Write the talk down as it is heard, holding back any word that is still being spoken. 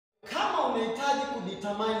unahitaji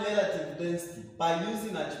kudetermine relative density by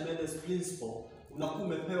using Archimedes principle, unakuwa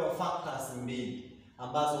umepewa factors mbili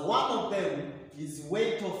ambazo one of them is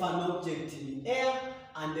weight of an object in air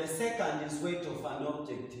and the second is weight of an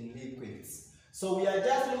object in liquids. So we are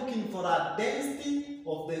just looking for a density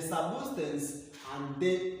of the substance and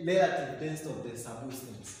the relative density of the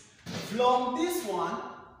substance. From this one,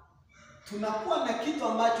 tunakuwa na kitu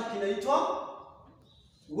ambacho kinaitwa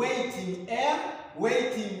weight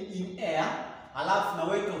in air, alafu na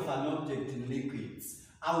weight of an object in liquids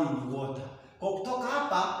au in water. Kwa kutoka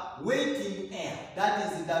hapa, weight in air, that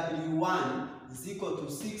is W1 is equal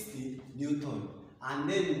to 60 Newton. And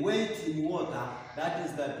then weight in water, that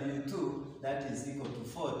is W2, that is equal to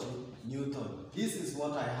 40 Newton. This is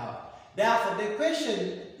what I have. Therefore, the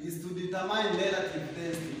question is to determine relative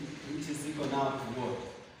density, which is equal now to what?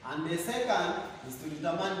 And the second is to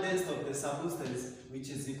determine density of the substance, which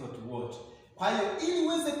is equal to what? Kwa hiyo, ili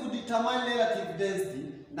uweze kudetermine relative density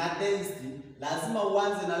na density, lazima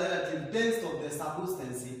uanze na relative density of the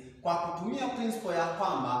substance kwa kutumia principle ya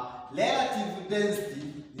kwamba relative density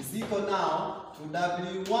is equal now to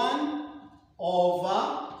W1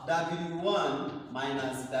 over W1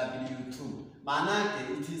 minus W2.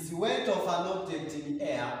 Manake, it is weight of an object in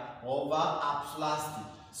air over velocity.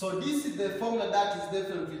 So this is the formula that is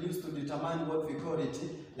definitely used to determine what we call it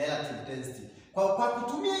relative density. Kwa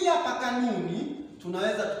kutumia hii hapa kanuni,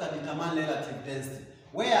 tunaweza tukadetermine relative density,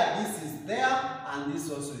 where this is there and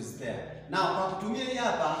this also is there. Now, kwa kutumia hii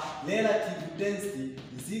hapa, relative density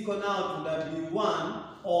is equal now to W1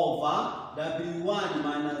 over W1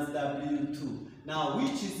 minus W2. Now,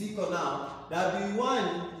 which is equal now,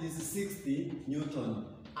 W1 is 60 Newton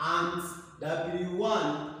and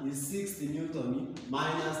W1 is 60 Newton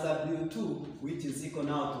minus W2, which is equal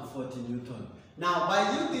now to 40 Newton. Now,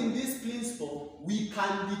 by using this principle, we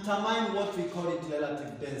can determine what we call it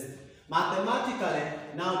relative density. Mathematically,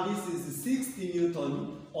 now this is 60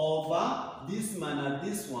 Newton over this minus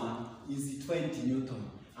this one is 20 Newton.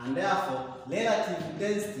 And therefore, relative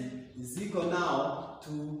density is equal now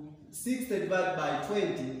to 60 divided by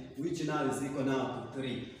 20, which now is equal now to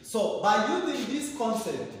 3. So, by using this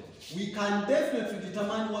concept, we can definitely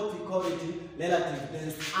determine what we call it relative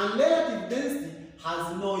density. And relative density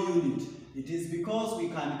has no unit. It is because we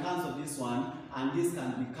can cancel this one and this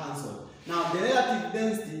can be cancelled. Now, the relative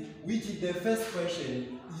density, which is the first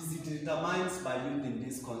question, is it determines by using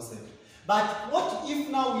this concept. But what if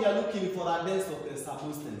now we are looking for a density of the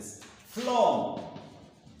substance? From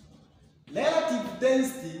relative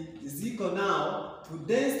density is equal now to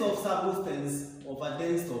density of substance over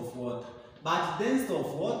density of water. But density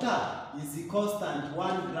of water is a constant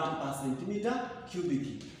 1 gram per centimeter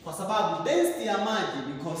cubic. Kwa sababu density ya maji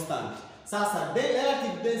ni constant. Sasa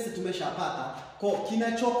relative density tumeshapata. Kwa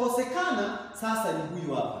kinachokosekana sasa ni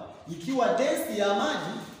huyu hapa. Ikiwa density ya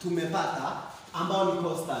maji tumepata ambao ni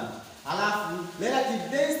constant. Alafu relative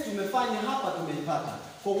density tumefanya hapa tumeipata.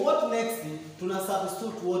 For what next tuna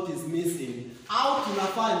substitute what is missing au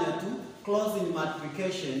tunafanya tu closing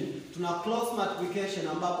multiplication. Tuna close multiplication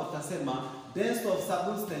ambapo tutasema density of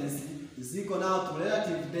substance is equal now to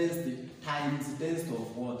relative density times density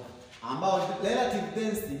of water. Ambao relative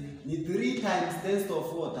density ni 3 times density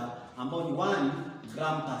of water ambao ni 1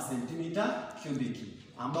 gram per centimeter cubic.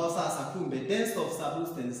 Ambao sasa kumbe density of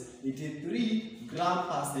substance it is 3 gram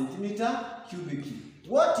per centimeter cubic.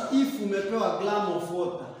 What if umepewa gram of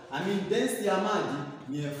water? I mean density ya maji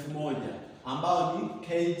ni 1000 ambao ni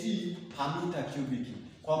kg per meter cubic.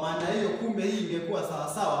 Kwa maana hiyo kumbe hii ingekuwa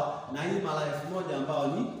sawa sawa na hii mara 1000 ambao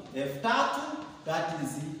ni 3000, that is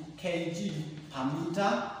kg per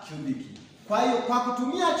meter cubic. Kwa hiyo kwa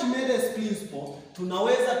kutumia Archimedes principle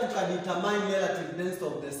tunaweza tukadetermine relative density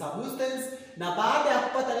of the substance, na baada ya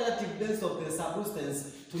kupata relative density of the substance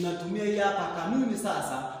tunatumia hii hapa kanuni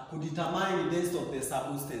sasa kudetermine density of the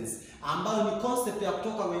substance, ambayo ni concept ya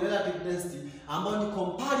kutoka kwenye relative density, ambayo ni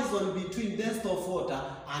comparison between density of water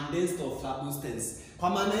and density of substance. Kwa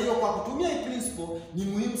maana hiyo kwa kutumia hii principle ni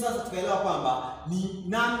muhimu sasa tukaelewa kwamba ni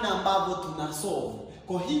namna ambavyo tuna solve.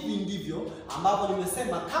 Kwa hivi ndivyo ambapo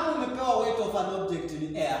nimesema kama umepewa weight of an object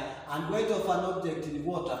in air and weight of an object in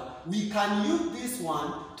water, we can use this one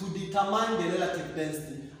to determine the relative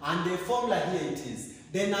density, and the formula here it is.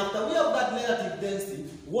 Then after we have that relative density,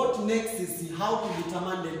 what next is how to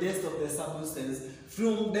determine the density of the substance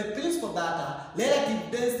from the principle that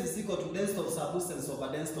relative density is equal to density of substance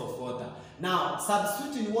over density of water. Now,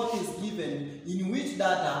 substituting what is given in which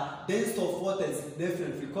data density of water is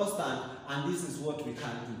definitely constant, and this is what we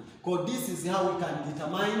can do. Because this is how we can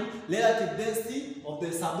determine relative density of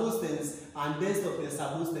the substance and density of the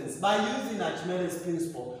substance by using Archimedes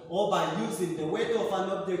principle or by using the weight of an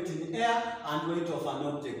object in air and weight of an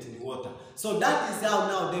object in water. So that is how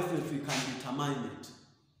now definitely we can determine it.